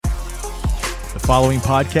The following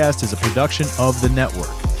podcast is a production of the network.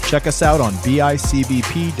 Check us out on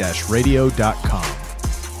bicbp-radio.com.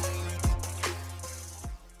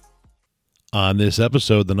 On this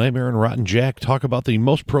episode, The Nightmare and Rotten Jack talk about the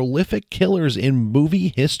most prolific killers in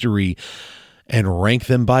movie history and rank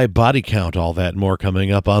them by body count. All that and more coming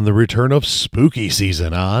up on the return of spooky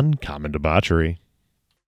season on Common Debauchery.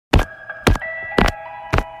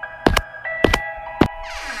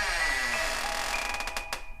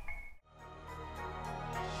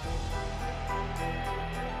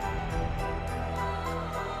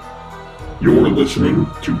 You're listening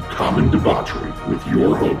to Common Debauchery with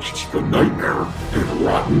your hosts, The Nightmare and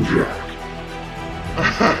Rotten Jack.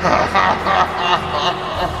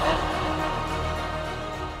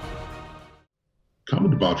 Common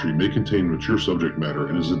Debauchery may contain mature subject matter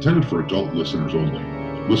and is intended for adult listeners only.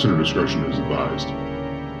 Listener discretion is advised.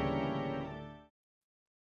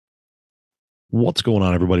 What's going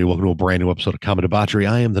on, everybody? Welcome to a brand new episode of Common Debauchery.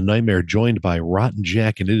 I am The Nightmare, joined by Rotten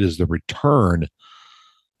Jack, and it is the return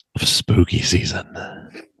of spooky season.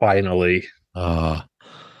 Finally.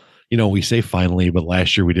 We say finally, but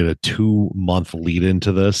last year we did a 2-month lead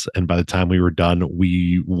into this, and by the time we were done,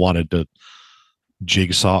 we wanted to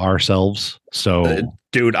jigsaw ourselves. So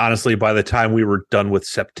Dude, honestly, by the time we were done with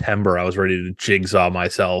September, I was ready to jigsaw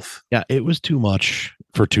myself. Yeah, it was too much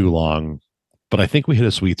for too long, but I think we hit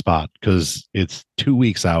a sweet spot because it's 2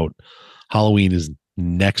 weeks out. Halloween is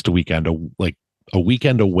next weekend, like a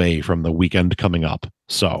weekend away from the weekend coming up.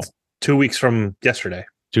 So 2 weeks from yesterday.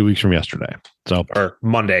 2 weeks from yesterday. So, or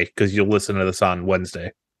Monday, because you'll listen to this on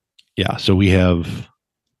Wednesday. Yeah. So we have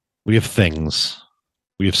things,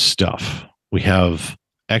 we have stuff, we have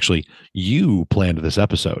you planned this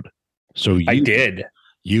episode. So I did.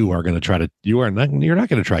 You are going to try to, you're not going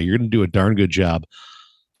to try. You're going to do a darn good job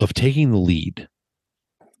of taking the lead.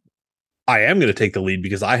 I am going to take the lead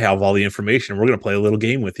because I have all the information. We're going to play a little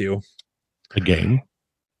game with you. A game?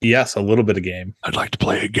 Yes, a little bit of game. I'd like to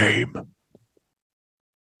play a game.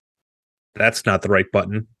 That's not the right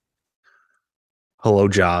button. Hello,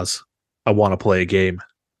 Jaws. I want to play a game.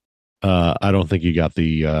 I don't think you got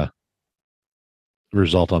the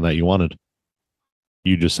result on that you wanted.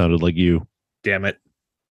 You just sounded like you. Damn it.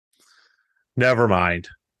 Never mind.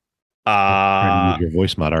 Trying to use your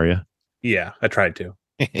voice mod, are you? Yeah, I tried to.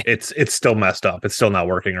 It's still messed up. It's still not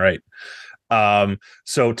working right.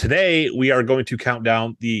 So today we are going to count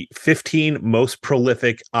down the 15 most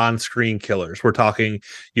prolific on-screen killers. We're talking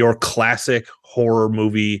your classic horror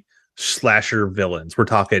movie slasher villains. We're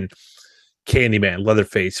talking Candyman,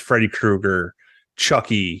 Leatherface, Freddy Krueger,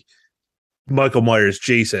 Chucky, Michael Myers,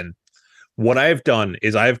 Jason. What I have done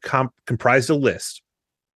is I have comprised a list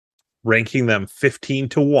ranking them 15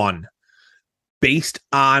 to 1 based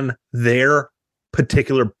on their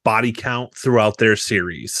particular body count throughout their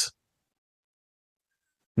series.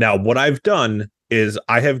 Now, what I've done is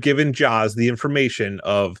I have given Jaws the information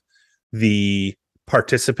of the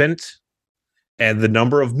participant and the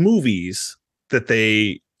number of movies that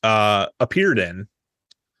they appeared in.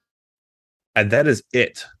 And that is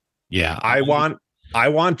it. Yeah. I want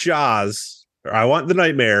Jaws, or I want the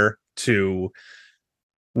Nightmare to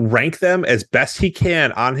rank them as best he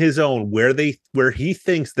can on his own where he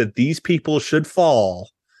thinks that these people should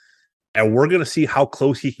fall. And we're going to see how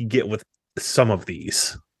close he can get with some of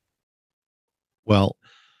these. Well,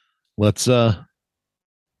 let's get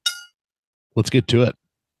to it.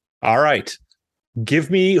 All right. Give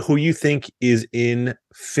me who you think is in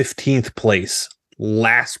 15th place.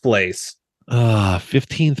 Last place.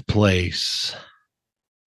 15th place.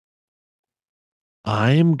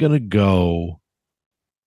 I'm going to go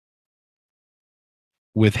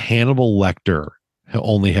with Hannibal Lecter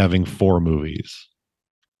only having 4 movies.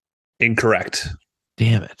 Incorrect.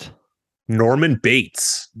 Damn it. Norman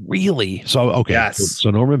Bates. Really? So, okay. Yes. So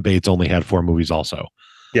Norman Bates only had 4 movies also.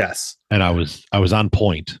 Yes. And I was on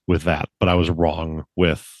point with that, but I was wrong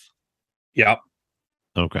with. Yep.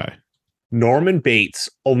 Okay. Norman Bates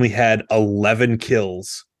only had 11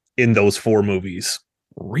 kills in those 4 movies.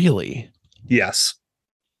 Really? Yes.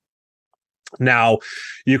 Now,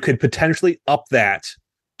 you could potentially up that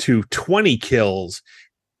to 20 kills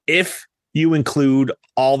if you include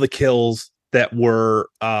all the kills that were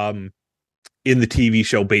in the TV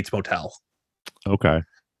show Bates Motel. Okay.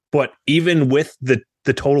 But even with the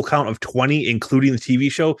total count of 20, including the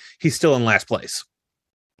TV show, he's still in last place.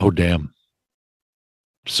 Oh, damn.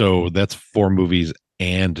 So that's 4 movies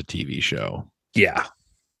and a TV show. Yeah.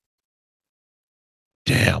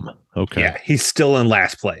 Damn. Okay. Yeah, he's still in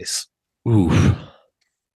last place. Oof.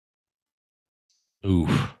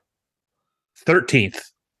 13th.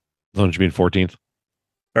 Don't you mean 14th?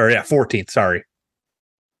 Or yeah, 14th, sorry.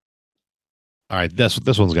 All right, this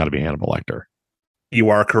one's got to be Hannibal Lecter. You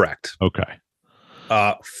are correct. Okay.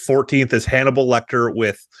 14th is Hannibal Lecter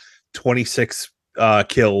with 26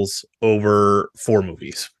 kills over 4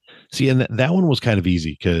 movies. See, and that one was kind of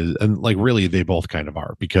easy because, and like really, they both kind of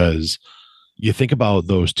are, because you think about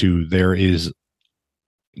those two, there is,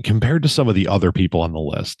 compared to some of the other people on the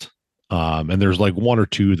list, and there's like one or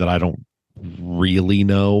two that I don't really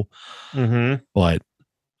know, but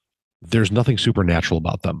there's nothing supernatural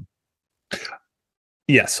about them.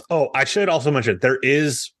 Yes. Oh, I should also mention there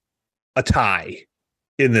is a tie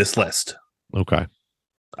in this list. Okay.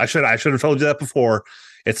 I should have told you that before.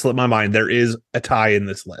 It slipped my mind. There is a tie in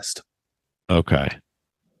this list. Okay.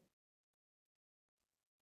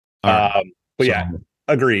 But yeah,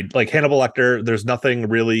 agreed. Like Hannibal Lecter, there's nothing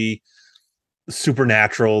really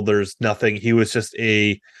supernatural. There's nothing. He was just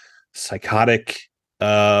a psychotic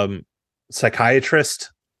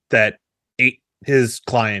psychiatrist that ate his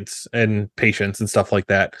clients and patients and stuff like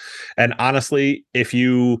that. And honestly, if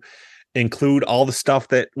you include all the stuff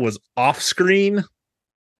that was off screen,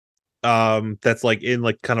 that's like in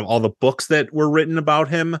like kind of all the books that were written about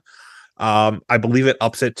him, I believe it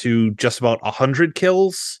ups it to just about 100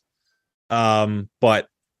 kills. But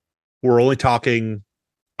we're only talking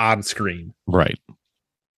on screen. Right.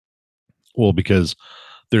 Well, because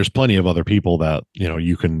there's plenty of other people that, you know,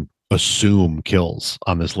 you can assume kills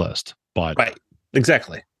on this list, but right.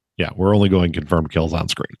 Exactly. Yeah. We're only going confirmed kills on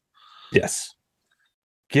screen. Yes.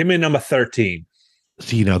 Give me number 13.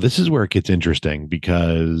 See, now this is where it gets interesting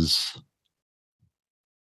because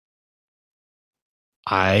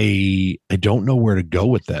I don't know where to go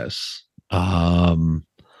with this.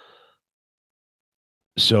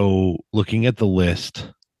 So looking at the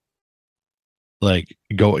list, like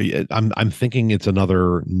I'm thinking it's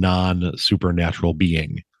another non-supernatural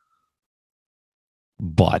being,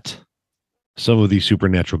 but some of these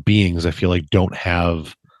supernatural beings I feel like don't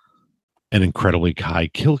have an incredibly high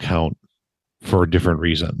kill count for different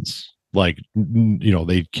reasons. Like, you know,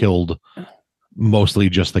 they killed mostly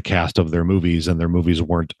just the cast of their movies, and their movies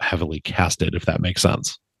weren't heavily casted, if that makes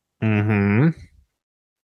sense. I'm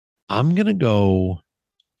gonna go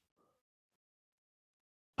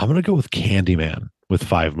with Candyman with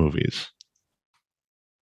 5 movies.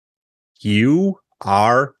 You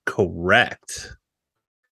are correct.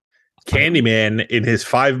 Candyman in his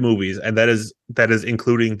 5 movies, and that is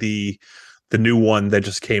including the new one that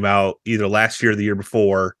just came out either last year or the year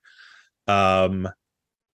before.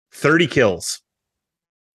 30 kills.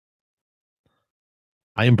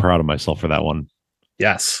 I am proud of myself for that one.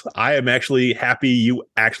 Yes, I am actually happy you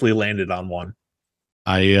actually landed on one.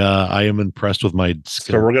 I am impressed with my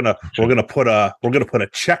skill. So we're gonna put a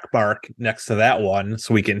check mark next to that one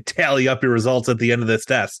so we can tally up your results at the end of this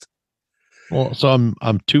test. Well, so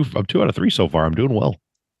I'm 2 out of 3 so far. I'm doing well.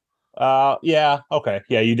 Yeah, okay.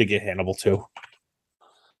 Yeah, you did get Hannibal too.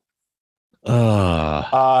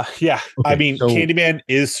 Yeah. Okay, I mean, so Candyman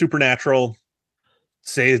is supernatural.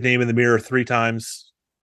 Say his name in the mirror 3 times.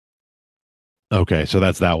 Okay, so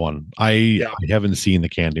that's that one. I haven't seen the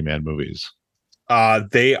Candyman movies.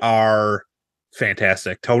 They are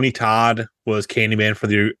fantastic. Tony Todd was Candyman for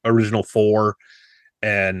the original 4,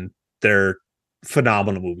 and they're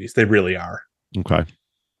phenomenal movies. They really are. Okay.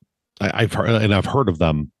 I've heard of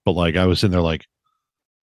them, but like I was sitting there like,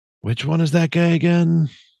 which one is that guy again?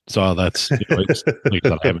 So that's, you know, it's like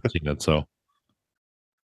I haven't seen it. So,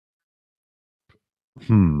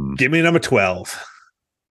 give me number 12.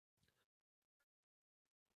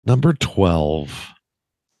 Number 12.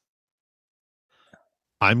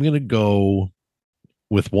 I'm gonna go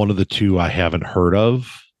with one of the 2 I haven't heard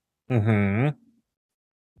of.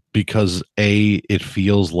 Because it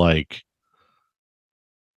feels like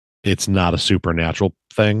it's not a supernatural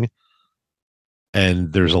thing,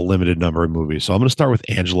 and there's a limited number of movies. So I'm going to start with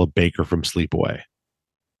Angela Baker from Sleepaway.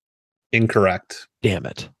 Incorrect. Damn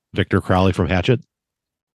it. Victor Crowley from Hatchet?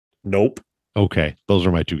 Nope. Okay, those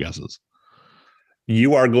are my 2 guesses.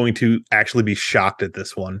 You are going to actually be shocked at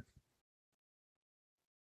this one.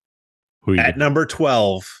 At number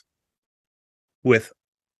 12, with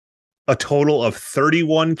a total of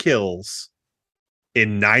 31 kills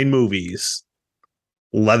in 9 movies,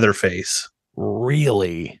 Leatherface.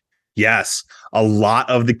 Really? Yes. A lot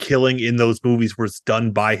of the killing in those movies was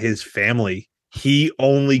done by his family. He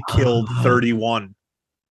only killed 31.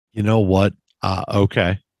 You know what?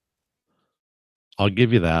 Okay. I'll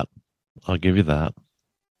give you that.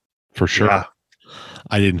 For sure. Yeah.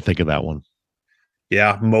 I didn't think of that one.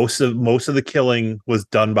 Yeah, most of the killing was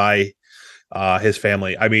done by his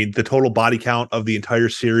family. I mean, the total body count of the entire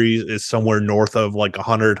series is somewhere north of like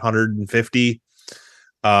 100, 150.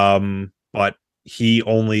 But he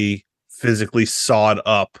only physically sawed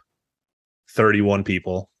up 31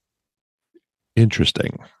 people.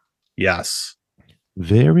 Interesting. Yes.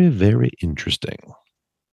 Very, very interesting.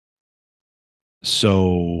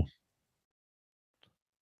 So,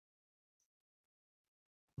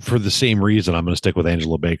 for the same reason, I'm going to stick with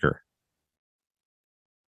Angela Baker.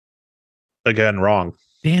 Again, wrong.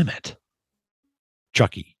 Damn it.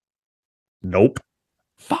 Chucky. Nope.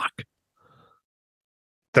 Fuck.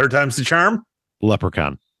 Third time's the charm?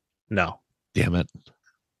 Leprechaun. No. Damn it.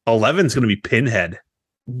 11's going to be Pinhead.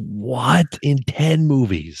 What? In 10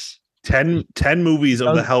 movies? 10 movies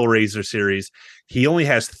of the Hellraiser series. He only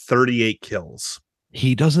has 38 kills.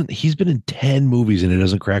 He's been in 10 movies and it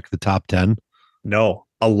doesn't crack the top 10. No.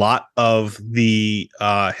 A lot of the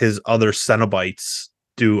his other Cenobites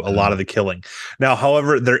do a lot of the killing. Now,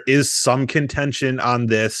 however, there is some contention on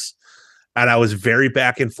this, and I was very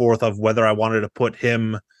back and forth of whether I wanted to put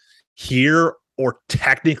him here or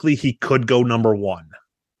technically he could go number 1.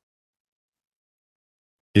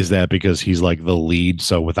 Is that because he's like the lead,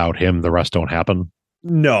 so without him, the rest don't happen?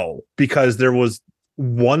 No, because there was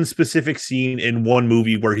one specific scene in one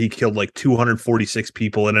movie where he killed like 246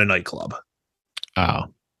 people in a nightclub. Oh.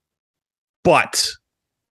 But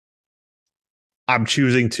I'm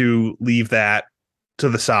choosing to leave that to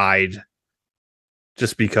the side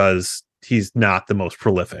just because he's not the most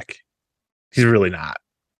prolific. He's really not.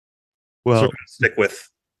 Well, so we're gonna stick with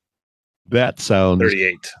that sounds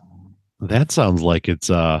 38. That sounds like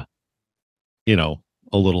it's a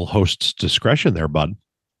little host's discretion there, bud.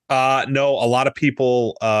 No, a lot of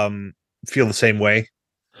people feel the same way.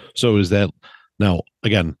 So is that now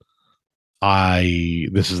again,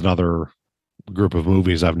 this is another group of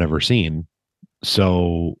movies I've never seen.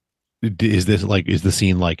 So is the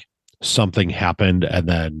scene like something happened and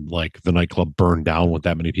then like the nightclub burned down with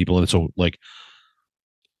that many people? And so like,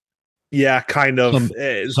 yeah, kind of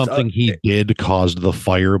something he did caused the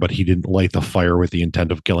fire, but he didn't light the fire with the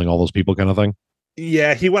intent of killing all those people kind of thing.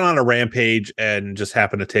 Yeah, he went on a rampage and just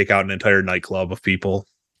happened to take out an entire nightclub of people.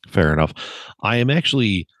 Fair enough. I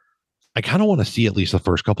kind of want to see at least the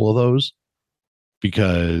first couple of those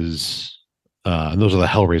because and those are the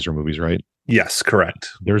Hellraiser movies, right? Yes, correct.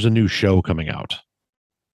 There's a new show coming out.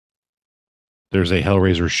 There's a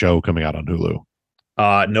Hellraiser show coming out on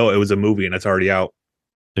Hulu. No, it was a movie and it's already out.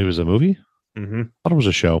 It was a movie? Mm-hmm. I thought it was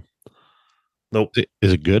a show. Nope.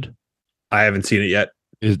 Is it good? I haven't seen it yet.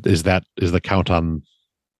 Is the count on?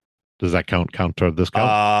 Does that count toward this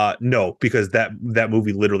count? No, because that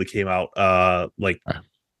movie literally came out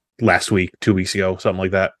last week, 2 weeks ago, something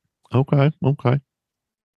like that. Okay.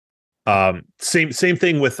 Same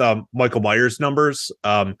thing with Michael Myers numbers.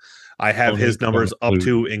 I have his numbers up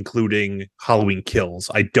to including Halloween Kills.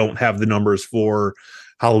 I don't have the numbers for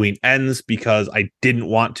Halloween Ends because I didn't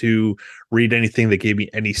want to read anything that gave me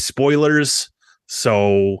any spoilers.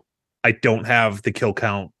 So I don't have the kill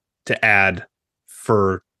count to add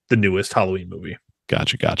for the newest Halloween movie.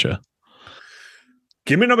 Gotcha.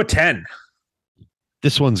 Give me number 10.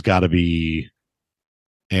 This one's got to be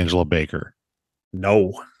Angela Baker.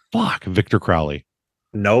 No. Fuck. Victor Crowley.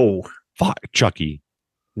 No. Fuck. Chucky.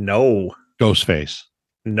 No. Ghostface.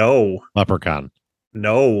 No. Leprechaun.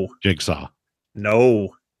 No. Jigsaw.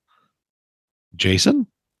 No. Jason?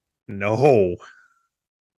 No.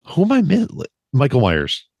 Who am I missing? Michael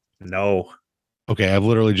Myers. No. Okay, I've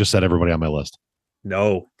literally just said everybody on my list.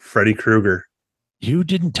 No. Freddy Krueger. You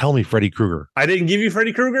didn't tell me Freddy Krueger. I didn't give you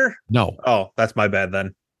Freddy Krueger? No. Oh, that's my bad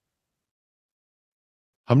then.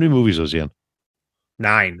 How many movies was he in?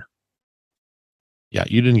 9. Yeah,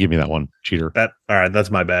 you didn't give me that one, cheater. All right,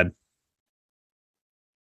 that's my bad.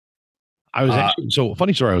 I was so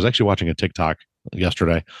funny story. I was actually watching a TikTok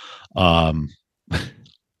yesterday,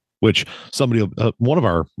 which somebody, one of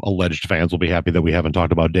our alleged fans will be happy that we haven't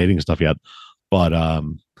talked about dating stuff yet. But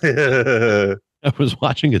I was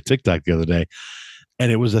watching a TikTok the other day,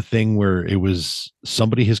 and it was a thing where it was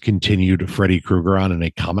somebody has continued Freddy Krueger on in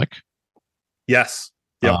a comic. Yes.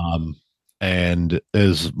 Yep. And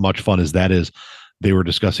as much fun as that is, they were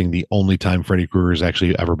discussing the only time Freddy Krueger has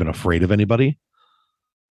actually ever been afraid of anybody.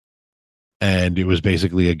 And it was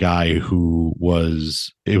basically a guy it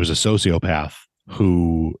was a sociopath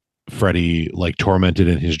who Freddy like tormented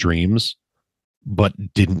in his dreams, but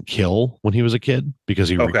didn't kill when he was a kid because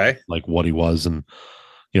he like what he was and,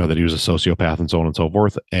 that he was a sociopath and so on and so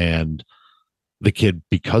forth. And the kid,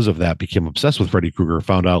 because of that, became obsessed with Freddy Krueger,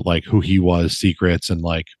 found out like who he was, secrets, and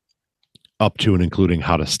like up to and including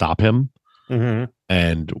how to stop him. Mm-hmm.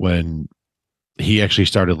 And when he actually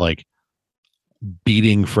started like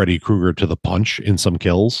beating Freddy Krueger to the punch in some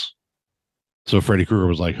kills. So Freddy Krueger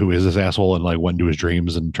was like, who is this asshole? And like went into his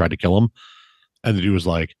dreams and tried to kill him. And the dude was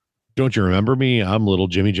like, don't you remember me? I'm little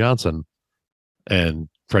Jimmy Johnson. And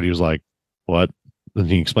Freddy was like, what? And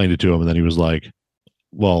he explained it to him. And then he was like,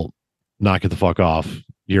 well, knock it the fuck off.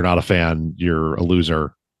 You're not a fan. You're a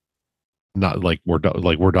loser. Not like we're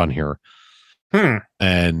done here.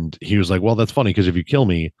 And he was like, well, that's funny because if you kill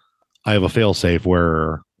me, I have a failsafe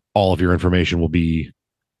where all of your information will be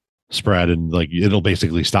spread and like it'll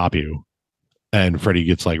basically stop you. And Freddy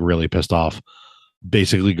gets like really pissed off,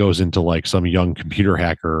 basically goes into like some young computer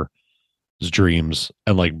hacker's dreams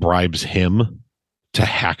and like bribes him to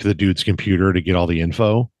hack the dude's computer to get all the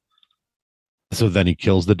info. So then he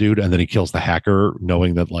kills the dude and then he kills the hacker,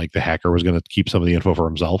 knowing that like the hacker was going to keep some of the info for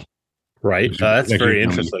himself. Right. That's very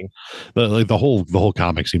interesting. The whole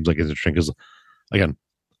comic seems like it's interesting because, again,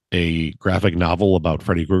 a graphic novel about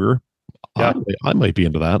Freddy Krueger. Yeah. I might be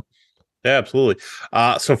into that. Yeah, absolutely.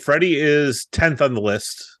 So Freddy is 10th on the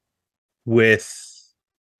list with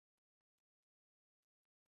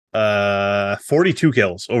 42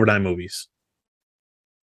 kills over 9 movies.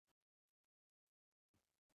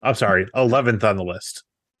 I'm sorry, 11th on the list.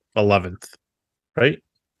 11th, right?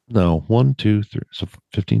 No, 1, 2, 3. So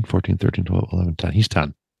 15, 14, 13, 12, 11, 10. He's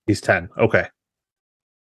 10. He's 10. Okay.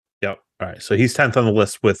 Yep. All right. So he's 10th on the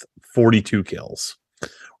list with 42 kills.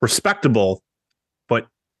 Respectable, but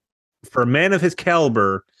for a man of his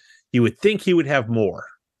caliber, you would think he would have more.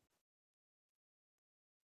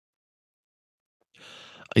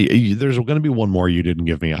 There's going to be one more you didn't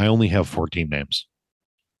give me. I only have 14 names.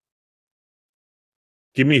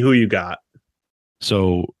 Give me who you got.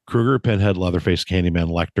 So Krueger, Pinhead, Leatherface, Candyman,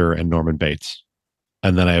 Lecter, and Norman Bates.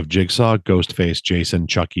 And then I have Jigsaw, Ghostface, Jason,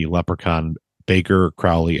 Chucky, Leprechaun, Baker,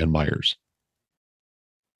 Crowley, and Myers.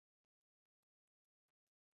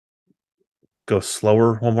 Go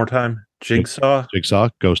slower one more time. Jigsaw,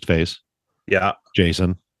 Ghostface. Yeah.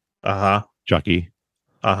 Jason. Uh-huh. Chucky.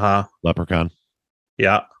 Uh-huh. Leprechaun.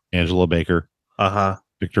 Yeah. Angela Baker. Uh-huh.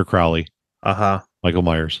 Victor Crowley. Uh-huh. Michael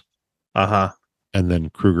Myers. Uh-huh. And then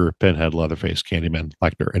Krueger, Pinhead, Leatherface, Candyman,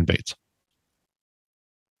 Lecter, and Bates.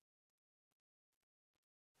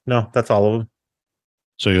 No, that's all of them.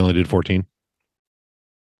 So you only did 14?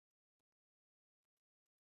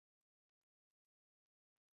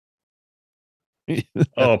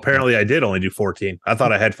 Oh, apparently I did only do 14. I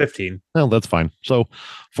thought I had 15. Well, that's fine. So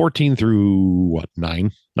 14 through what,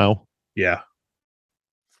 9 now? Yeah.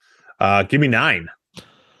 Give me 9.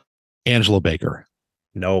 Angela Baker.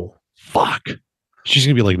 No. Fuck. She's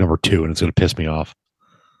going to be like number 2 and it's going to piss me off.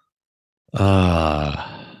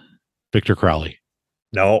 Victor Crowley.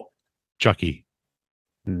 No. Chucky.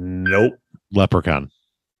 Nope. Leprechaun.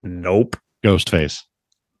 Nope. Ghostface.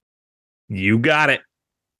 You got it.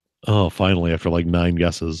 Oh, finally, after like 9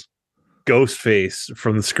 guesses. Ghostface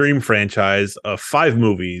from the Scream franchise of 5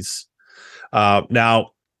 movies.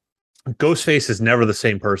 Now, Ghostface is never the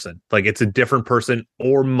same person. Like, it's a different person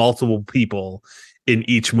or multiple people in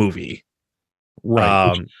each movie.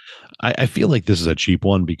 Right. I feel like this is a cheap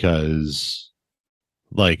one because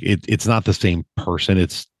like it's not the same person.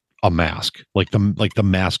 It's a mask. Like the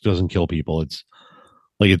mask doesn't kill people. It's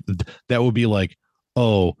like that would be like,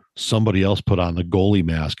 oh, somebody else put on the goalie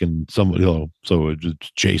mask and somebody, so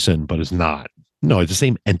it's Jason, but it's not. No, it's the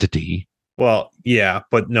same entity. Well, yeah,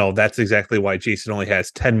 but no, that's exactly why Jason only has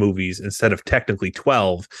 10 movies instead of technically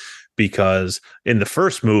 12, because in the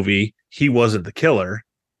first movie, he wasn't the killer.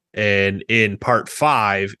 And in part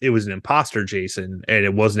 5, it was an imposter Jason, and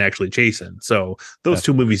it wasn't actually Jason. So those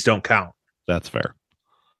 2 movies don't count. That's fair.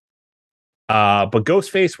 But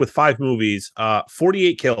Ghostface with 5 movies,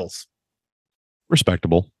 48 kills.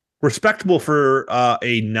 Respectable For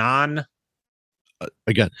a non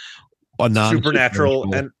again, a non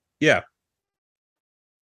supernatural and yeah.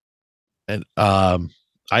 And I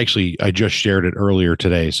just shared it earlier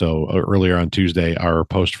today. So earlier on Tuesday, our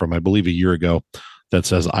post from I believe a year ago that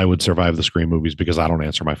says I would survive the Scream movies because I don't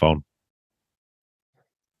answer my phone.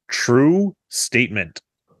 True statement.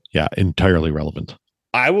 Yeah, entirely relevant.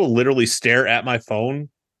 I will literally stare at my phone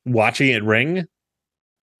watching it ring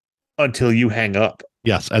until you hang up.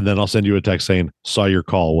 Yes, and then I'll send you a text saying, saw your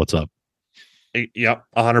call, what's up? Yep,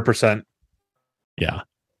 100%. Yeah.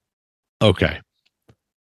 Okay.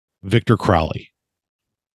 Victor Crowley.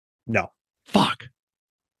 No. Fuck.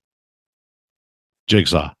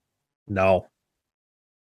 Jigsaw. No.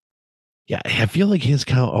 Yeah, I feel like his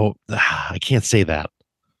count. Oh, I can't say that.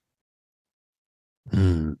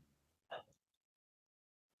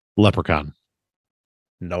 Leprechaun.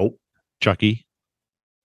 Nope. Chucky.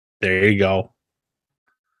 There you go.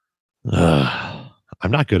 I'm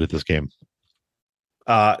not good at this game.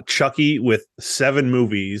 Chucky with 7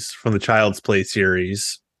 movies from the Child's Play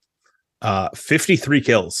series. 53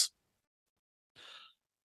 kills.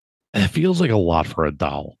 It feels like a lot for a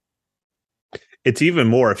doll. It's even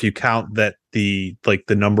more if you count that the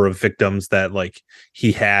number of victims that like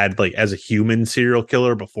he had like as a human serial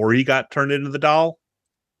killer before he got turned into the doll.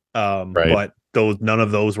 Right. But none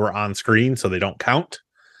of those were on screen, so they don't count.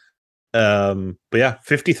 But yeah,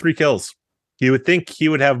 53 kills. You would think he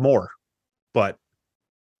would have more, but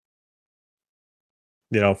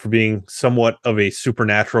for being somewhat of a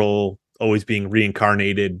supernatural, always being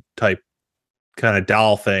reincarnated type kind of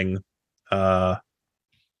doll thing.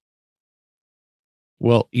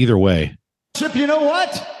 Well, either way. You know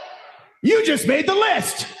what? You just made the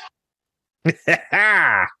list.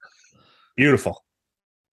 Beautiful.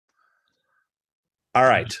 All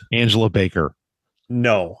right. Angela Baker.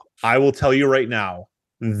 No, I will tell you right now.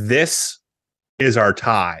 This is our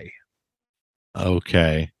tie.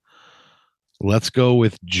 Okay. Let's go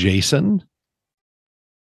with Jason.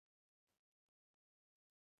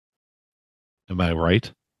 Am I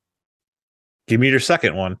right? Give me your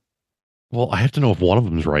second one. Well, I have to know if one of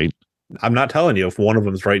them's right. I'm not telling you if one of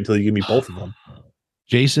them's right until you give me both of them.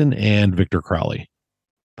 Jason and Victor Crowley.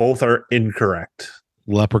 Both are incorrect.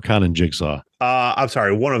 Leprechaun and Jigsaw. I'm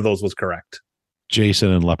sorry. One of those was correct.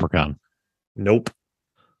 Jason and Leprechaun. Nope.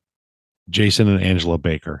 Jason and Angela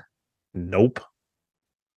Baker. Nope.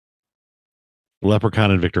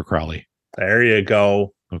 Leprechaun and Victor Crowley. There you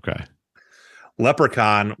go. Okay.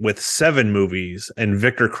 Leprechaun with 7 movies and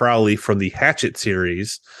Victor Crowley from the Hatchet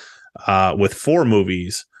series with 4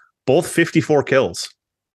 movies, both 54 kills.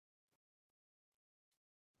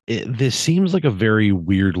 This seems like a very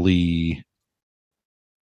weirdly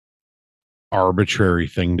arbitrary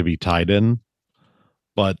thing to be tied in,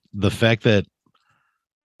 but the fact that,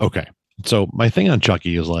 okay, so my thing on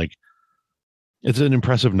Chucky is like, it's an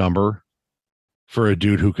impressive number for a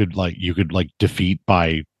dude who could you could defeat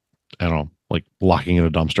by, I don't know, like locking in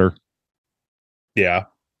a dumpster. Yeah.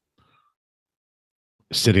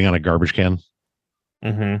 Sitting on a garbage can.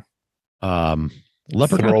 Mm-hmm.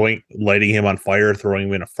 Leprechaun, lighting him on fire, throwing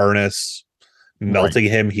him in a furnace, melting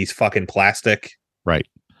him. He's fucking plastic. Right.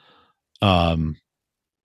 And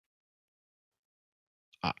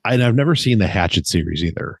I've never seen the Hatchet series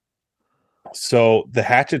either. So the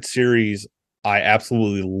Hatchet series I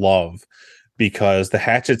absolutely love because the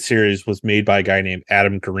Hatchet series was made by a guy named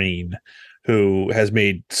Adam Green, who has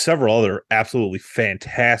made several other absolutely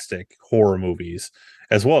fantastic horror movies,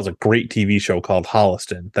 as well as a great TV show called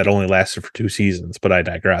Holliston that only lasted for 2 seasons, but I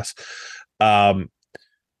digress.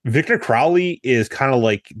 Victor Crowley is kind of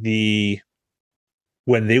like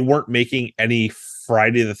when they weren't making any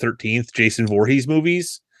Friday the 13th Jason Voorhees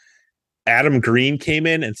movies, Adam Green came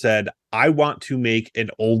in and said, I want to make an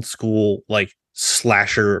old school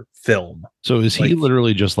slasher film. So is he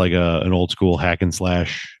literally just like an old school hack and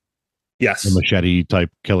slash? Yes. A machete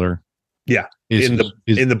type killer? Yeah. In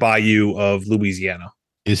the bayou of Louisiana.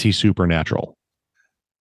 Is he supernatural?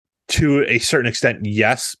 To a certain extent,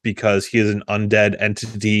 yes, because he is an undead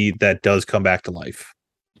entity that does come back to life.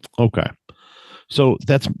 Okay. So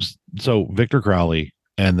Victor Crowley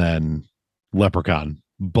and then Leprechaun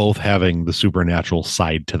both having the supernatural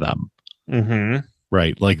side to them. Mm-hmm.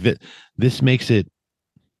 Right. This makes it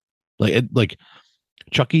like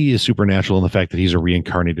Chucky is supernatural in the fact that he's a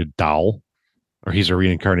reincarnated doll, or he's a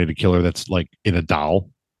reincarnated killer that's in a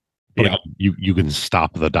doll. But yeah. You can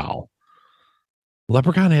stop the doll.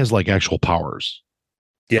 Leprechaun has actual powers.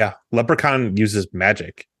 Yeah. Leprechaun uses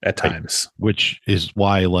magic at times. Which is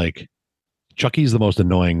why Chucky's the most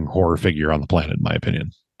annoying horror figure on the planet, in my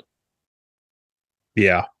opinion.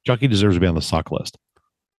 Yeah. Chucky deserves to be on the suck list.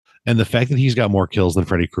 And the fact that he's got more kills than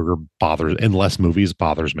Freddy Krueger and less movies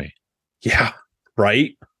bothers me. Yeah.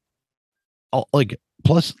 Right.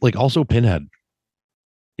 Plus also Pinhead.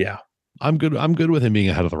 Yeah. I'm good with him being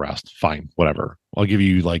ahead of the rest. Fine. Whatever. I'll give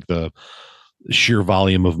you the sheer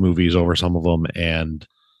volume of movies over some of them and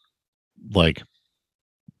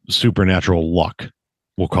supernatural luck,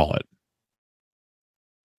 we'll call it.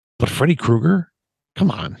 But Freddy Krueger?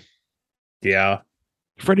 Come on. Yeah.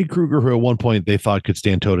 Freddy Krueger, who at one point they thought could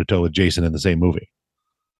stand toe-to-toe with Jason in the same movie.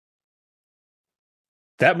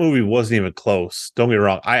 That movie wasn't even close. Don't get me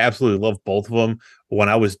wrong. I absolutely love both of them. When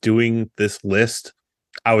I was doing this list,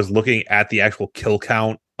 I was looking at the actual kill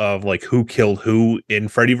count of who killed who in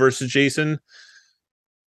Freddy versus Jason.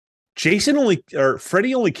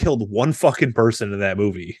 Freddy only killed one fucking person in that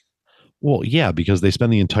movie. Well, yeah, because they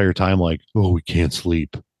spend the entire time we can't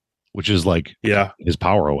sleep, which is his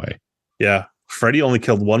power away. Yeah. Freddy only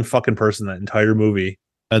killed one fucking person that entire movie.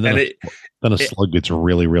 And then a slug gets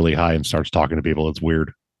really, really high and starts talking to people. It's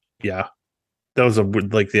weird. Yeah. That was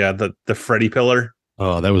the Freddy pillar.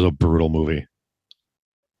 Oh, that was a brutal movie.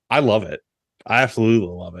 I love it. I absolutely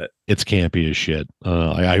love it. It's campy as shit.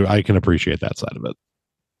 I can appreciate that side of it.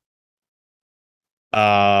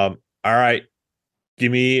 All right.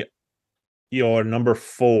 Give me your number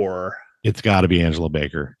 4. It's got to be Angela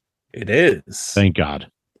Baker. It is. Thank God.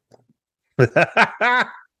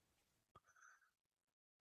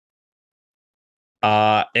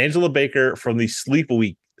 Angela Baker from the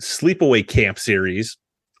Sleepaway Camp series,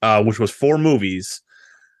 which was 4 movies,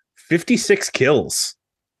 56 kills.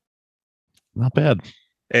 Not bad.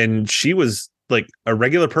 And she was like a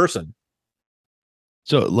regular person.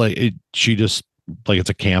 So like she just like it's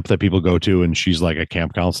a camp that people go to and she's like a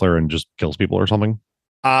camp counselor and just kills people or something.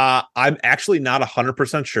 I'm actually not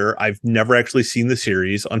 100% sure. I've never actually seen the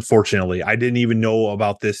series. Unfortunately, I didn't even know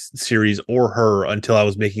about this series or her until I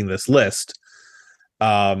was making this list.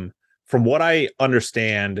 From what I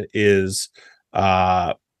understand is,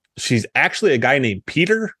 she's actually a guy named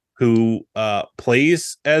Peter who,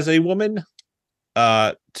 plays as a woman,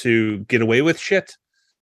 to get away with shit.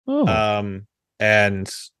 Oh.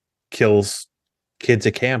 And kills kids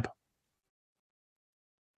at camp.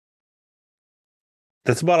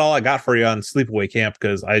 That's about all I got for you on Sleepaway Camp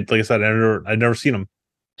because like I said, I'd never seen them.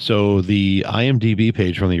 So the IMDb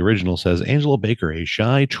page from the original says Angela Baker, a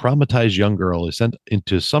shy, traumatized young girl, is sent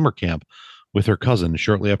into summer camp with her cousin.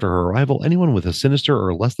 Shortly after her arrival, anyone with a sinister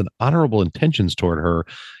or less than honorable intentions toward her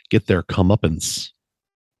get their comeuppance.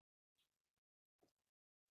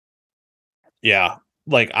 Yeah,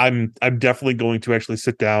 like I'm definitely going to actually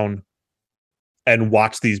sit down and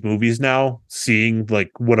watch these movies now, seeing like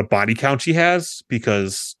what a body count she has,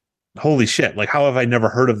 because holy shit, like how have I never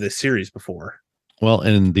heard of this series before? Well,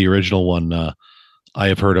 and the original one, I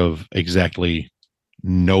have heard of exactly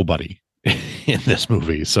nobody in this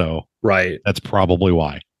movie, so Right. that's probably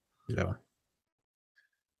why. Yeah.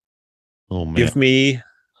 Oh man. Give me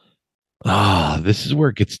this is where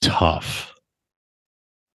it gets tough.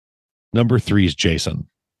 Number 3 is Jason.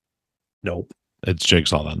 Nope. It's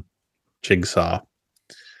Jigsaw then. Jigsaw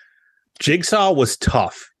was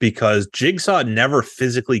tough because Jigsaw never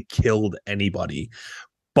physically killed anybody,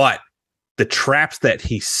 but the traps that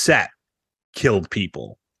he set killed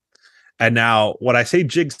people. And now when I say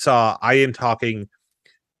Jigsaw, I am talking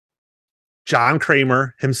John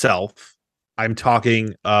Kramer himself. I'm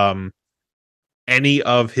talking any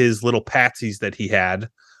of his little patsies that he had,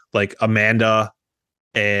 like Amanda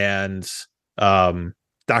and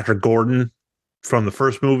Dr. Gordon from the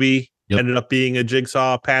first movie. Yep. Ended up being a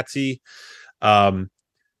Jigsaw patsy.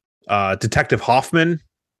 Detective Hoffman.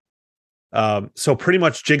 So pretty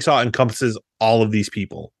much Jigsaw encompasses all of these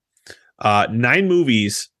people. 9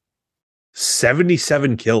 movies,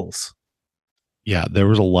 77 kills. Yeah, there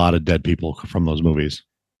was a lot of dead people from those movies.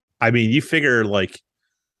 I mean, you figure like,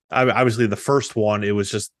 obviously the first one, it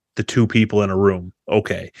was just the 2 people in a room.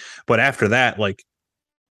 Okay. But after that, like,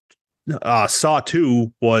 Saw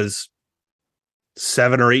 2 was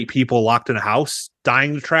 7 or 8 people locked in a house,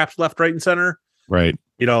 dying to traps left, right, and center. Right.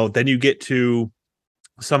 You know, then you get to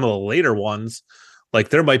some of the later ones, like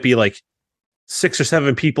there might be like 6 or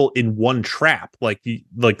 7 people in one trap. Like the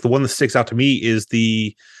one that sticks out to me is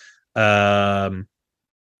the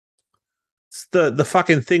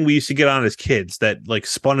fucking thing we used to get on as kids that like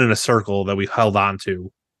spun in a circle that we held on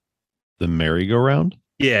to. The merry-go-round?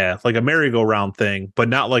 Yeah, like a merry-go-round thing, but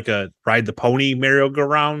not like a ride the pony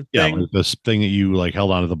merry-go-round thing. Yeah, like this thing that you like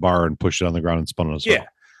held onto the bar and pushed it on the ground and spun on a circle.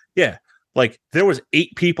 Yeah. Like there was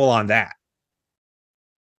 8 people on that.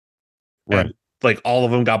 Right. And, like all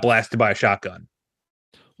of them got blasted by a shotgun.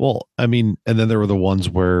 Well, I mean, and then there were the ones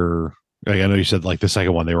where, like, I know you said like the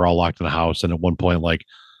second one, they were all locked in a house. And at one point, like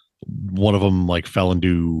one of them like fell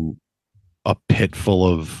into a pit full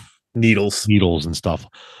of needles and stuff.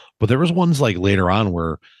 But there was ones like later on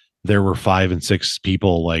where there were 5 and 6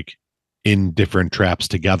 people like in different traps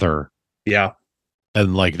together. Yeah.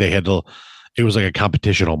 And like they had to, it was like a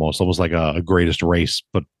competition almost like a greatest race.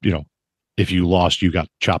 But, you know, if you lost, you got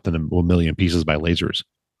chopped into a million pieces by lasers.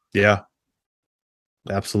 Yeah.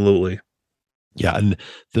 Absolutely. Yeah. And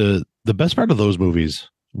the best part of those movies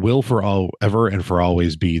will forever and for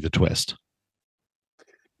always be the twist.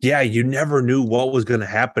 Yeah. You never knew what was going to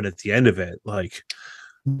happen at the end of it. Like,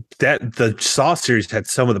 that the Saw series had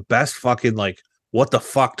some of the best fucking like what the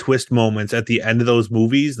fuck twist moments at the end of those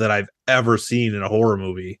movies that I've ever seen in a horror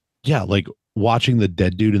movie. Yeah, like watching the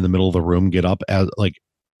dead dude in the middle of the room get up as like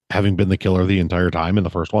having been the killer the entire time in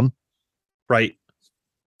the first one. Right.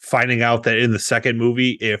 Finding out that in the second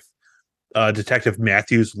movie, if Detective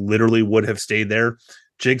Matthews literally would have stayed there,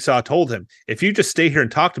 Jigsaw told him, if you just stay here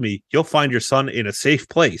and talk to me, you'll find your son in a safe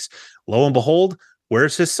place. Lo and behold,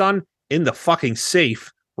 where's his son? In the fucking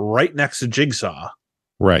safe right next to Jigsaw.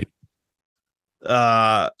 Right.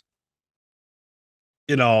 Like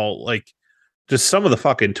just some of the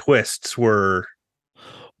fucking twists were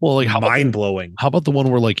Well, like mind blowing. How about the one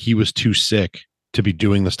where like he was too sick to be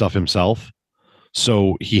doing the stuff himself,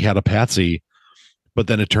 so he had a patsy, but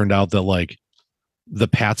then it turned out that like the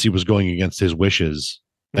patsy was going against his wishes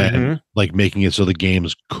and like making it so the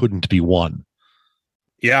games couldn't be won.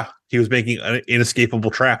 Yeah, he was making inescapable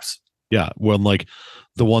traps. Yeah, when like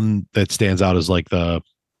the one that stands out is like the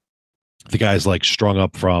guy's like strung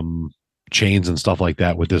up from chains and stuff like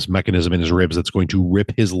that with this mechanism in his ribs that's going to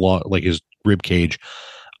rip his his rib cage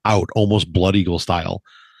out, almost Blood Eagle style.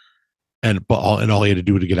 And all he had to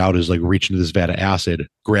do to get out is like reach into this vat of acid,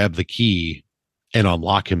 grab the key, and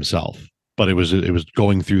unlock himself. But it was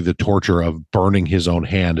going through the torture of burning his own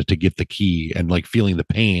hand to get the key and like feeling the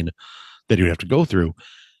pain that he would have to go through.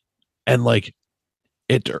 And like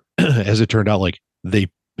it, as it turned out, like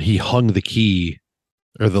he hung the key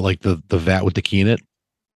or the vat with the key in it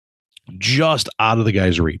just out of the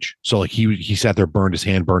guy's reach. So like he sat there, burned his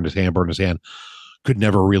hand, could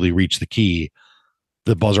never really reach the key.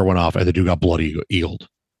 The buzzer went off and the dude got blood eagled.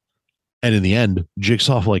 And in the end,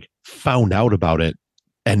 Jigsaw like found out about it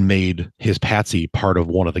and made his patsy part of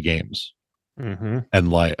one of the games.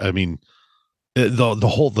 And like, I mean,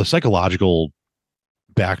 the psychological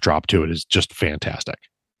backdrop to it is just fantastic.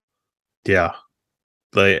 Yeah.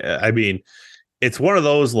 Like, I mean, it's one of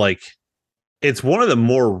those, like, it's one of the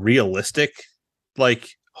more realistic, like,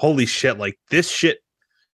 holy shit, like this shit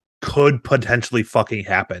could potentially fucking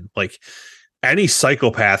happen. Like any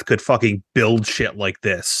psychopath could fucking build shit like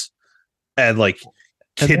this and like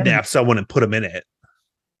kidnap someone and put them in it.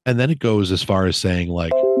 And then it goes as far as saying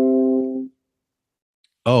like,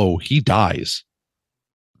 oh, he dies.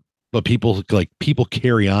 But people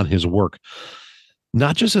carry on his work,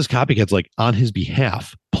 not just as copycats, like on his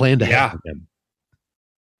behalf, plan to have him.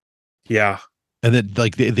 Yeah. And then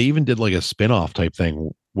like they even did like a spin-off type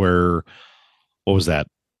thing where, what was that?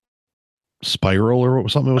 Spiral or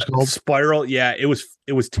something it was called? Spiral. Yeah, it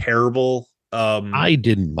was terrible. I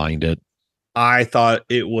didn't mind it. I thought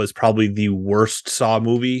it was probably the worst Saw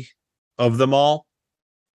movie of them all.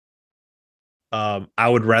 I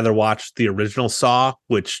would rather watch the original Saw,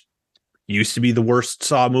 which used to be the worst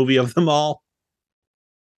Saw movie of them all.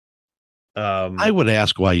 I would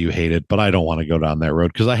ask why you hate it, but I don't want to go down that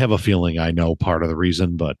road because I have a feeling I know part of the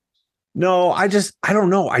reason, but no, I don't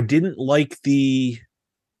know. I didn't like the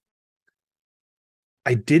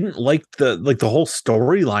whole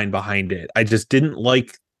storyline behind it. I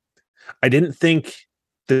didn't think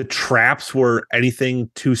the traps were anything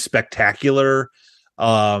too spectacular.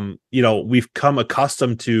 We've come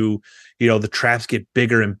accustomed to, the traps get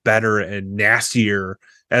bigger and better and nastier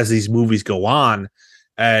as these movies go on.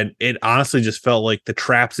 And it honestly just felt like the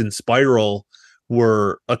traps in Spiral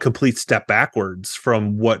were a complete step backwards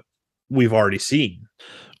from what we've already seen.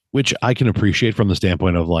 Which I can appreciate from the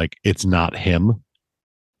standpoint of like, it's not him.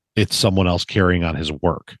 It's someone else carrying on his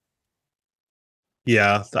work.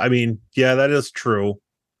 Yeah. I mean, yeah, that is true.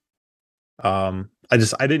 I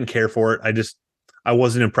didn't care for it. I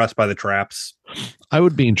wasn't impressed by the traps. I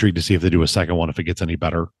would be intrigued to see if they do a second one, if it gets any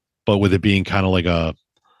better, but with it being kind of like a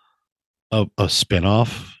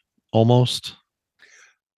spin-off almost.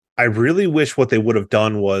 I really wish what they would have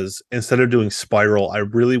done was, instead of doing Spiral, I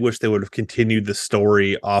really wish they would have continued the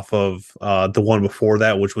story off of the one before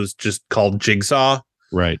that, which was just called Jigsaw.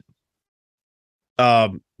 Right.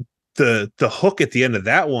 The hook at the end of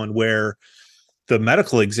that one where the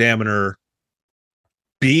medical examiner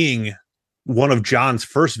being one of John's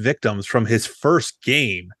first victims from his first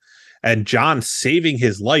game and John saving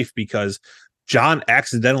his life because John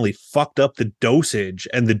accidentally fucked up the dosage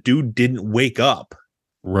and the dude didn't wake up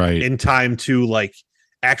right in time to like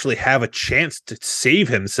actually have a chance to save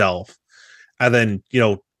himself. And then,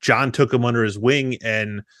 John took him under his wing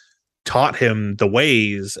and taught him the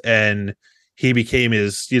ways and he became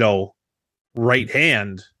his, right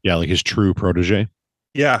hand. Yeah. Like his true protege.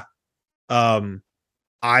 Yeah.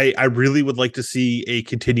 I really would like to see a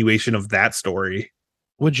continuation of that story.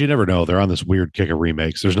 Which you never know. They're on this weird kick of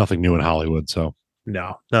remakes. There's nothing new in Hollywood. So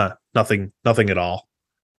no, nothing at all.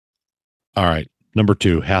 All right. Number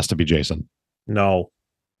 2 has to be Jason. No.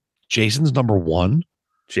 Jason's number 1.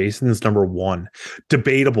 Jason's number 1.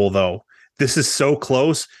 Debatable though. This is so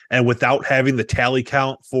close. And without having the tally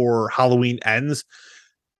count for Halloween Ends,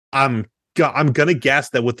 I'm going to guess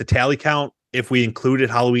that with the tally count, if we included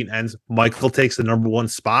Halloween Ends, Michael takes the number 1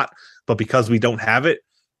 spot. But because we don't have it,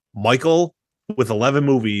 Michael, with 11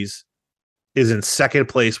 movies, is in second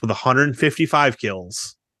place with 155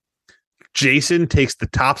 kills. Jason takes the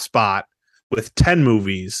top spot with 10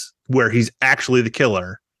 movies where he's actually the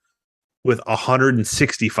killer with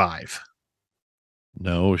 165.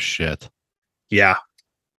 No shit. Yeah.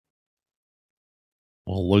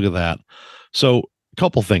 Well, look at that. So, a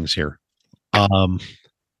couple things here.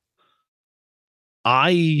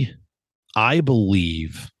 I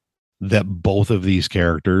believe that both of these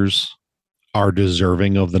characters are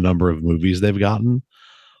deserving of the number of movies they've gotten,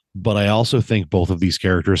 but I also think both of these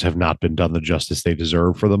characters have not been done the justice they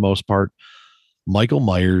deserve for the most part. Michael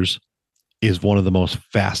Myers is one of the most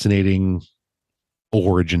fascinating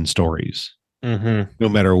origin stories, no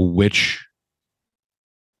matter which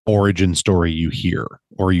origin story you hear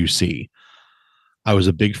or you see. I was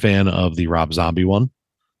a big fan of the Rob Zombie one.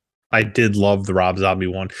 I did love the Rob Zombie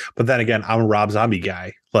one, but then again, I'm a Rob Zombie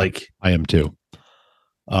guy. Like, I am too.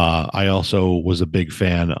 I also was a big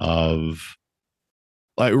fan of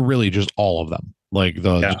really just all of them, like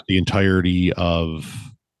just the entirety of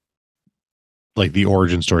like the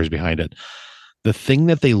origin stories behind it. The thing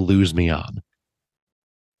that they lose me on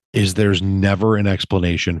is there's never an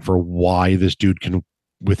explanation for why this dude can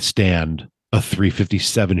withstand a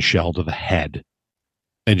 357 shell to the head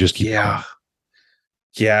and just keep going.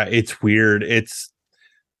 Yeah, it's weird.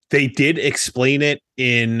 They did explain it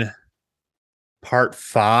in part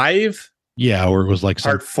 5. Yeah, or it was like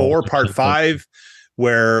part 4, part 5,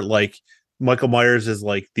 where like Michael Myers is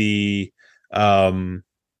like the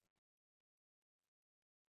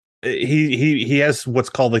he has what's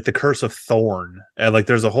called like the curse of Thorn, and like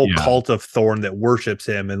there's a whole cult of Thorn that worships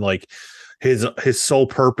him, and like his sole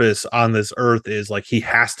purpose on this earth is like he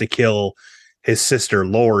has to kill his sister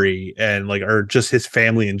Laurie, and like, or just his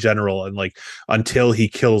family in general, and like until he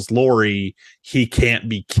kills Laurie he can't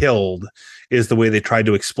be killed, is the way they tried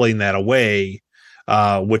to explain that away,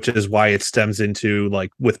 which is why it stems into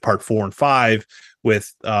like with part 4 and 5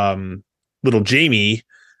 with little Jamie,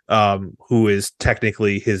 who is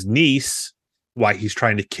technically his niece, why he's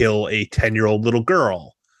trying to kill a 10-year-old little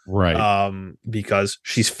girl, right? Because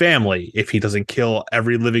she's family. If he doesn't kill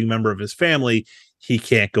every living member of his family, he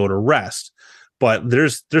can't go to rest. But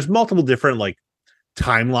there's multiple different like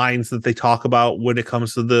timelines that they talk about when it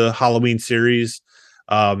comes to the Halloween series.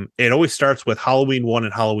 It always starts with Halloween 1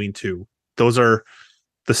 and Halloween 2. Those are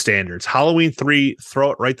the standards. Halloween 3, throw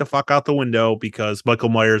it right the fuck out the window because Michael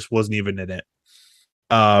Myers wasn't even in it.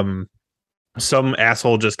 Some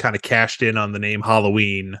asshole just kind of cashed in on the name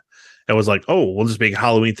Halloween and was like, oh, we'll just make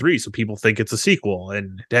Halloween 3 so people think it's a sequel,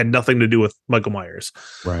 and it had nothing to do with Michael Myers.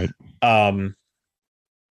 Right.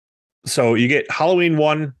 So you get Halloween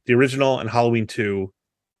 1, the original, and Halloween 2.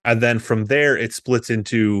 And then from there, it splits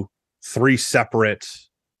into 3 separate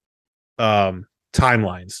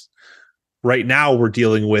timelines. Right now, we're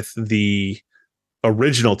dealing with the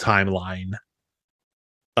original timeline,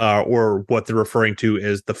 or what they're referring to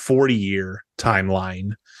as the 40-year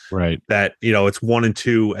timeline. Right. That, it's 1 and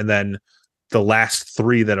 2, and then the last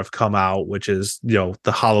 3 that have come out, which is, the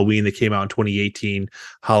Halloween that came out in 2018,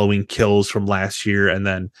 Halloween Kills from last year, and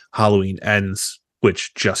then Halloween Ends,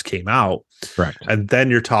 which just came out. Correct. And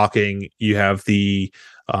then you have the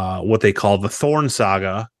what they call the Thorn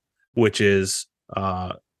Saga, which is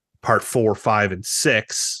part 4, 5, and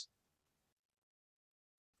 6.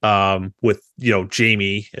 With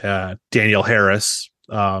Jamie, Danielle Harris,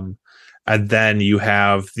 and then you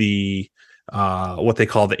have the what they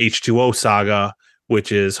call the H2O saga,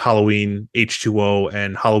 which is Halloween H2O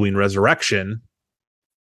and Halloween Resurrection.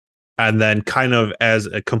 And then kind of as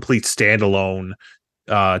a complete standalone,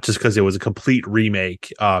 just because it was a complete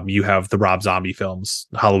remake, you have the Rob Zombie films,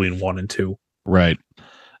 Halloween 1 and 2. Right.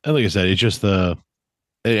 And like I said, it's just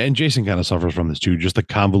and Jason kind of suffers from this too, just the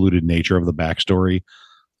convoluted nature of the backstory,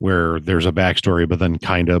 where there's a backstory, but then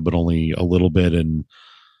but only a little bit. And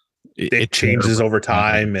it changes over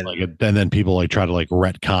time, and then people like try to like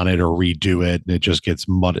retcon it or redo it, and it just gets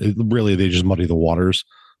muddy. Really, they just muddy the waters,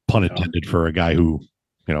 pun intended, for a guy who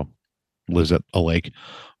lives at a lake.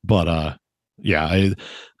 But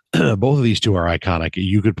both of these two are iconic.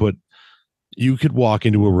 You could walk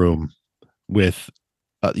into a room with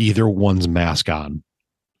either one's mask on,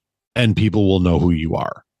 and people will know who you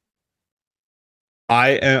are.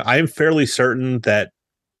 I am fairly certain that,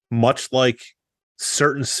 much like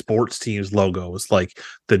certain sports teams logos, like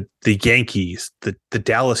the Yankees, the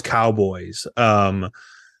Dallas Cowboys,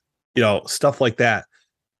 stuff like that,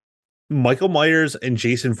 Michael Myers and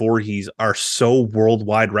Jason Voorhees are so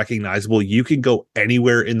worldwide recognizable. You can go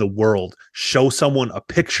anywhere in the world, show someone a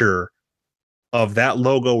picture of that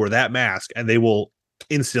logo or that mask, and they will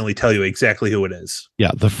instantly tell you exactly who it is.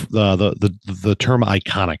 Yeah, the term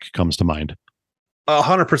iconic comes to mind.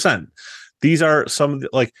 100%. These are some of the,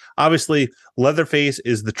 like, obviously Leatherface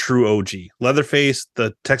is the true OG. Leatherface,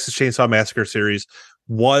 the Texas Chainsaw Massacre series,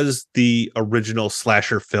 was the original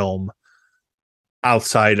slasher film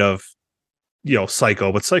outside of,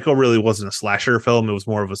 Psycho, but Psycho really wasn't a slasher film. It was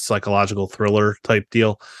more of a psychological thriller type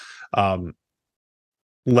deal.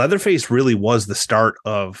 Leatherface really was the start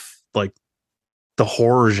of like the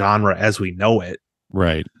horror genre as we know it.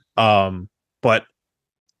 Right. But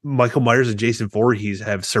Michael Myers and Jason Voorhees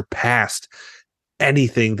have surpassed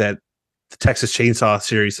anything that the Texas Chainsaw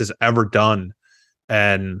series has ever done.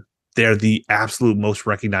 And they're the absolute most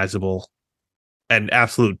recognizable and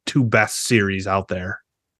absolute two best series out there.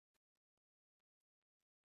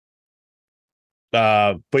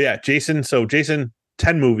 But yeah, Jason. So Jason,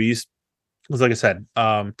 10 movies. Like I said,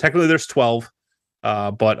 technically there's 12.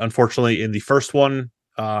 But unfortunately in the first one,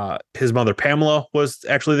 his mother Pamela was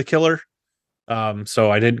actually the killer.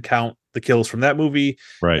 So I didn't count the kills from that movie.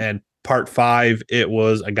 Right. And part 5, it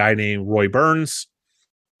was a guy named Roy Burns.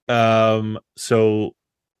 So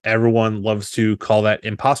everyone loves to call that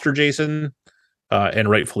imposter Jason, and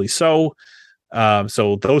rightfully so.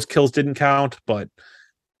 So those kills didn't count, but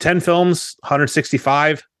 10 films,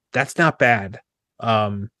 165, that's not bad.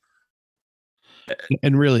 And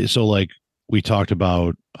really, so like we talked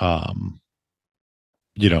about,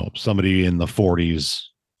 somebody in the 40s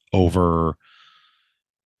over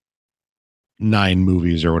 9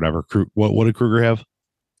 movies or whatever. What did Krueger have?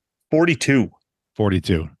 42.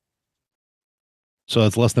 So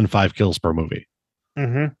that's less than 5 kills per movie.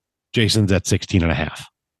 Mm-hmm. Jason's at 16 and a half.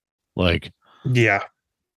 Like, yeah.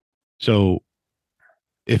 So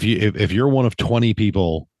if you're one of 20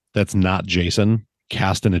 people that's not Jason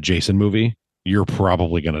cast in a Jason movie, you're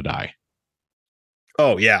probably going to die.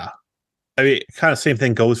 Oh yeah. I mean, kind of same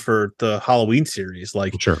thing goes for the Halloween series.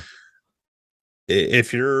 Like, sure,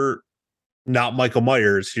 if you're not Michael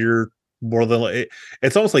Myers, you're more than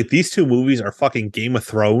it's almost like these two movies are fucking Game of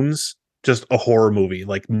Thrones, just a horror movie.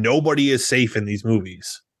 Like nobody is safe in these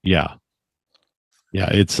movies. Yeah,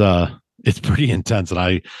 it's pretty intense.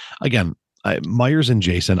 And Myers and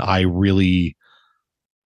Jason, I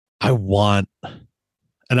want,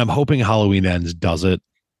 and I'm hoping Halloween Ends does it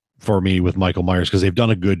for me with Michael Myers, because they've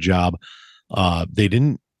done a good job. They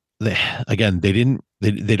don't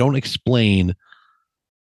explain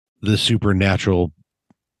the supernatural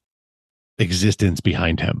existence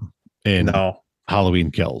behind him in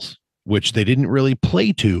Halloween Kills, which they didn't really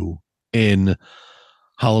play to in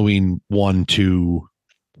Halloween 1 to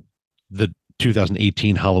the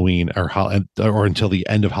 2018 Halloween or until the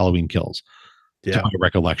end of Halloween Kills, to my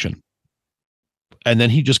recollection. And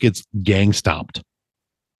then he just gets gang stomped.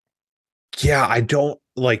 Yeah, I don't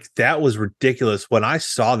like that. Was ridiculous. When I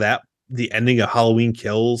saw that, the ending of Halloween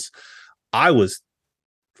Kills, I was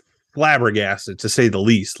flabbergasted, to say the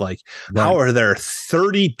least. Like, how are there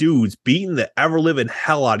 30 dudes beating the ever living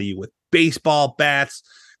hell out of you with baseball bats,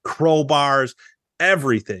 crowbars,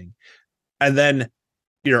 everything? And then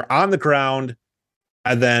you're on the ground,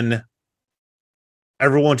 and then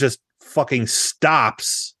everyone just fucking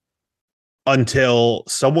stops until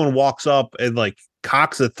someone walks up and like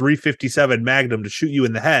cocks a .357 Magnum to shoot you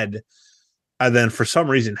in the head, and then for some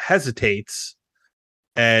reason hesitates,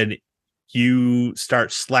 and you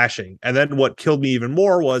start slashing. And then what killed me even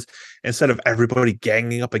more was, instead of everybody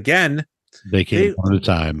ganging up again, they came one at a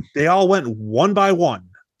time. They all went one by one.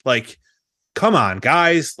 Like, come on,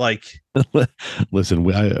 guys. Like, listen,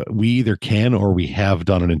 we either can or we have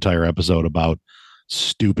done an entire episode about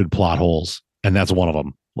stupid plot holes, and that's one of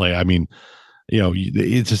them. Like, I mean,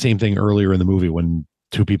 it's the same thing earlier in the movie when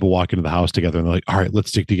two people walk into the house together and they're like, all right, let's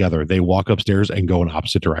stick together. They walk upstairs and go in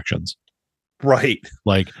opposite directions. Right.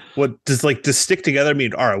 Like, what does stick together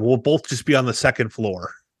mean? All right, we'll both just be on the second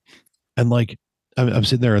floor. And like, I'm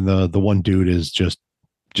sitting there, and the one dude is just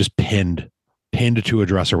pinned to a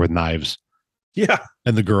dresser with knives. Yeah.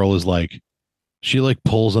 And the girl is like, she like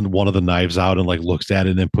pulls on one of the knives out and like looks at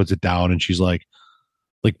it and then puts it down. And she's like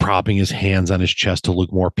propping his hands on his chest to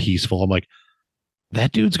look more peaceful. I'm like,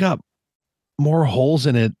 that dude's got more holes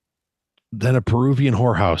in it than a Peruvian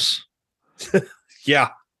whorehouse. Yeah.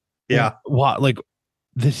 Yeah. What? Like,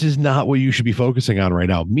 this is not what you should be focusing on right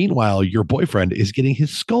now. Meanwhile, your boyfriend is getting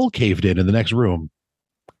his skull caved in the next room.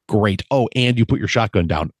 Great. Oh, and you put your shotgun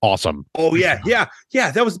down. Awesome. Oh, yeah. Yeah.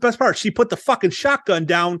 Yeah. That was the best part. She put the fucking shotgun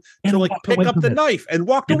down and to like pick up the knife and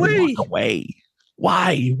walked away.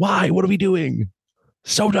 Why? What are we doing?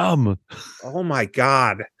 So dumb. Oh my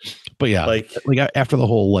God. But yeah, like after the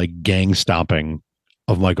whole like gang stomping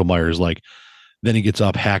of Michael Myers, like then he gets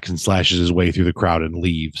up, hacks and slashes his way through the crowd and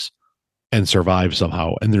leaves and survives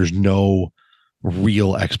somehow. And there's no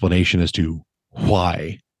real explanation as to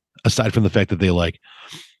why, aside from the fact that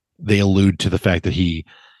they allude to the fact that he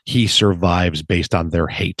survives based on their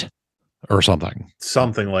hate. or something.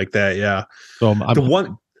 Something like that, yeah. So I'm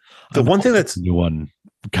the one thing that's new one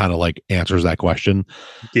kind of like answers that question.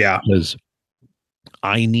 Yeah. Because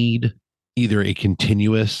I need either a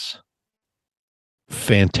continuous,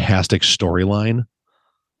 fantastic storyline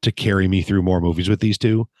to carry me through more movies with these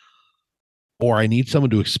two, or I need someone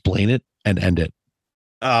to explain it and end it.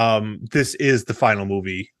 This is the final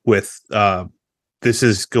movie with this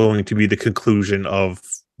is going to be the conclusion of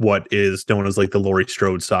what is known as like the Laurie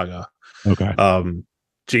Strode saga. Okay.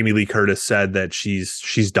 Jamie Lee Curtis said that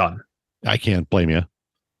she's done. I can't blame you.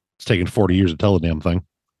 It's taken 40 years to tell the damn thing.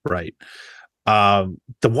 Right. The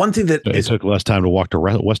one thing that it took less time to walk to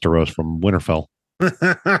Westeros from Winterfell.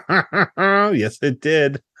 Yes, it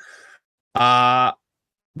did.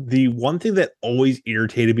 The one thing that always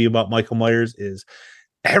irritated me about Michael Myers is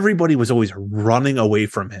everybody was always running away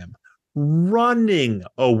from him. Running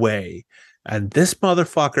away. And this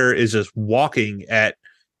motherfucker is just walking at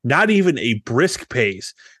not even a brisk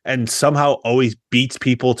pace and somehow always beats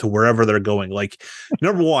people to wherever they're going. Like,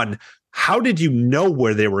 number one, how did you know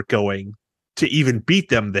where they were going to even beat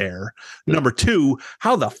them there? Number two,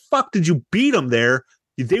 how the fuck did you beat them there?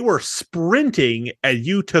 They were sprinting and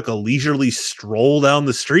you took a leisurely stroll down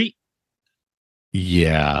the street.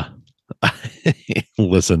 Yeah.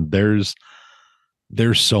 Listen, there's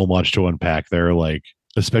so much to unpack there. Like,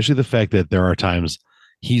 especially the fact that there are times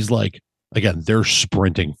he's like, again, they're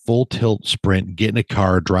sprinting, full tilt sprint, get in a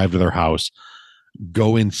car, drive to their house,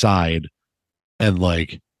 go inside, and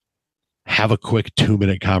like have a quick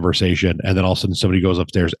 2-minute conversation. And then all of a sudden somebody goes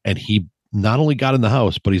upstairs and he not only got in the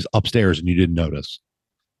house, but he's upstairs and you didn't notice.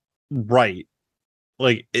 Right.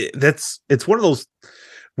 Like it's one of those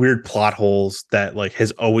weird plot holes that like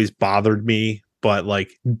has always bothered me, but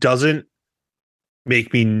like doesn't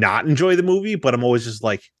make me not enjoy the movie. But I'm always just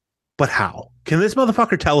like, but how can this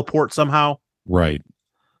motherfucker teleport somehow? Right.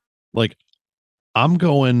 Like I'm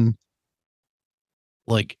going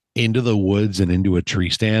like into the woods and into a tree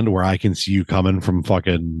stand where I can see you coming from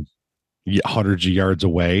fucking hundreds of yards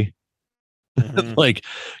away. Mm-hmm. Like,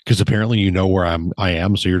 because apparently you know where I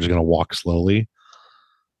am, so you're just gonna walk slowly.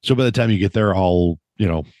 So by the time you get there, I'll,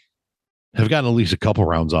 have gotten at least a couple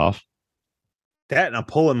rounds off. That, and I'm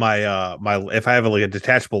pulling my if I have like a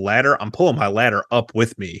detachable ladder, I'm pulling my ladder up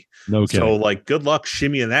with me. No kidding. So like, good luck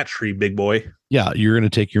shimmying that tree, big boy. Yeah, you're gonna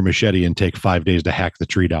take your machete and take 5 days to hack the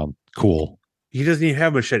tree down. Cool. He doesn't even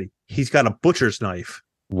have a machete. He's got a butcher's knife.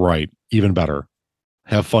 Right. Even better.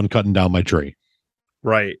 Have fun cutting down my tree.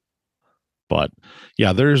 Right. But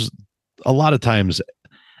yeah, there's a lot of times,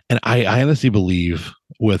 and I honestly believe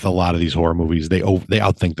with a lot of these horror movies, they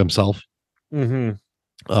outthink themselves. Mm-hmm.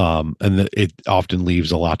 And it often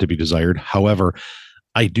leaves a lot to be desired. However,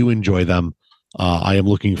 I do enjoy them. I am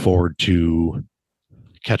looking forward to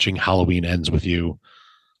catching Halloween Ends with you.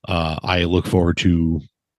 I look forward to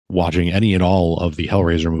watching any and all of the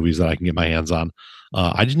Hellraiser movies that I can get my hands on.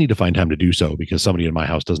 I just need to find time to do so because somebody in my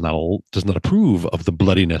house does not approve of the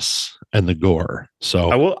bloodiness and the gore.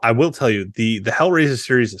 So I will tell you the Hellraiser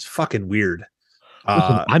series is fucking weird.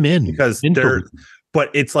 Listen, I'm in because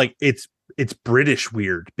but it's like it's British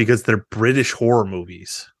weird because they're British horror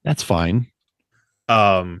movies. That's fine.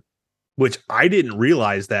 Which I didn't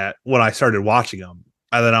realize that when I started watching them,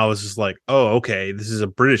 and then I was just like, oh, okay, this is a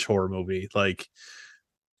British horror movie. Like,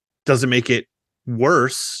 doesn't make it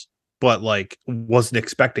worse. But like, wasn't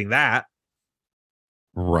expecting that.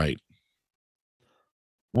 Right.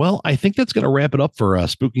 Well, I think that's going to wrap it up for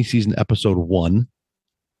Spooky Season Episode 1.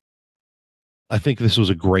 I think this was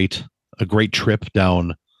a great trip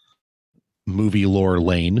down movie lore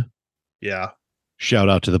lane. Yeah. Shout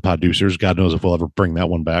out to the producers. God knows if we'll ever bring that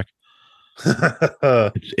one back.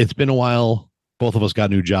 It's been a while. Both of us got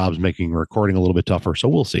new jobs, making recording a little bit tougher. So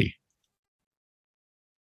we'll see.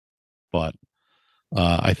 But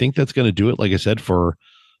I think that's going to do it, like I said, for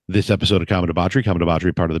this episode of Common Debauchery. Common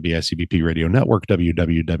Debauchery, part of the BICBP Radio Network,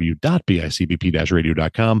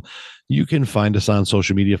 www.bicbp-radio.com. You can find us on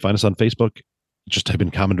social media. Find us on Facebook. Just type in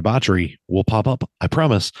Common Debauchery. We'll pop up, I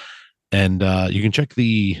promise. And you can check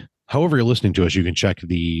however you're listening to us, you can check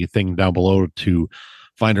the thing down below to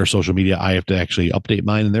find our social media. I have to actually update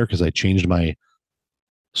mine in there because I changed my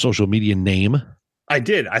social media name. I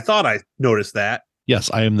did. I thought I noticed that.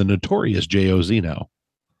 Yes, I am the Notorious JOZ now.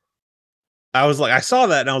 I was like, I saw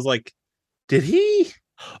that and I was like, did he?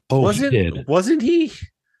 Oh, he did. Wasn't he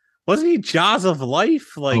Jaws of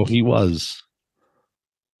Life? Like, oh, he was.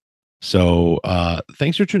 So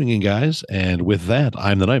thanks for tuning in, guys. And with that,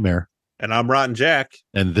 I'm the Nightmare. And I'm Rotten Jack.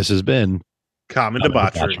 And this has been Common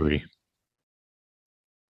Debauchery.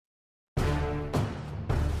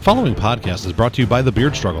 Following podcast is brought to you by The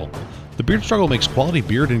Beard Struggle. The The Beard Struggle makes quality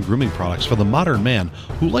beard and grooming products for the modern man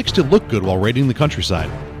who likes to look good while raiding the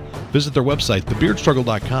countryside. Visit their website,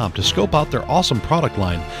 thebeardstruggle.com, to scope out their awesome product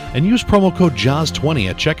line and use promo code JAWS20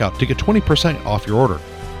 at checkout to get 20% off your order.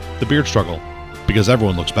 The Beard Struggle, because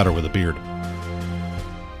everyone looks better with a beard.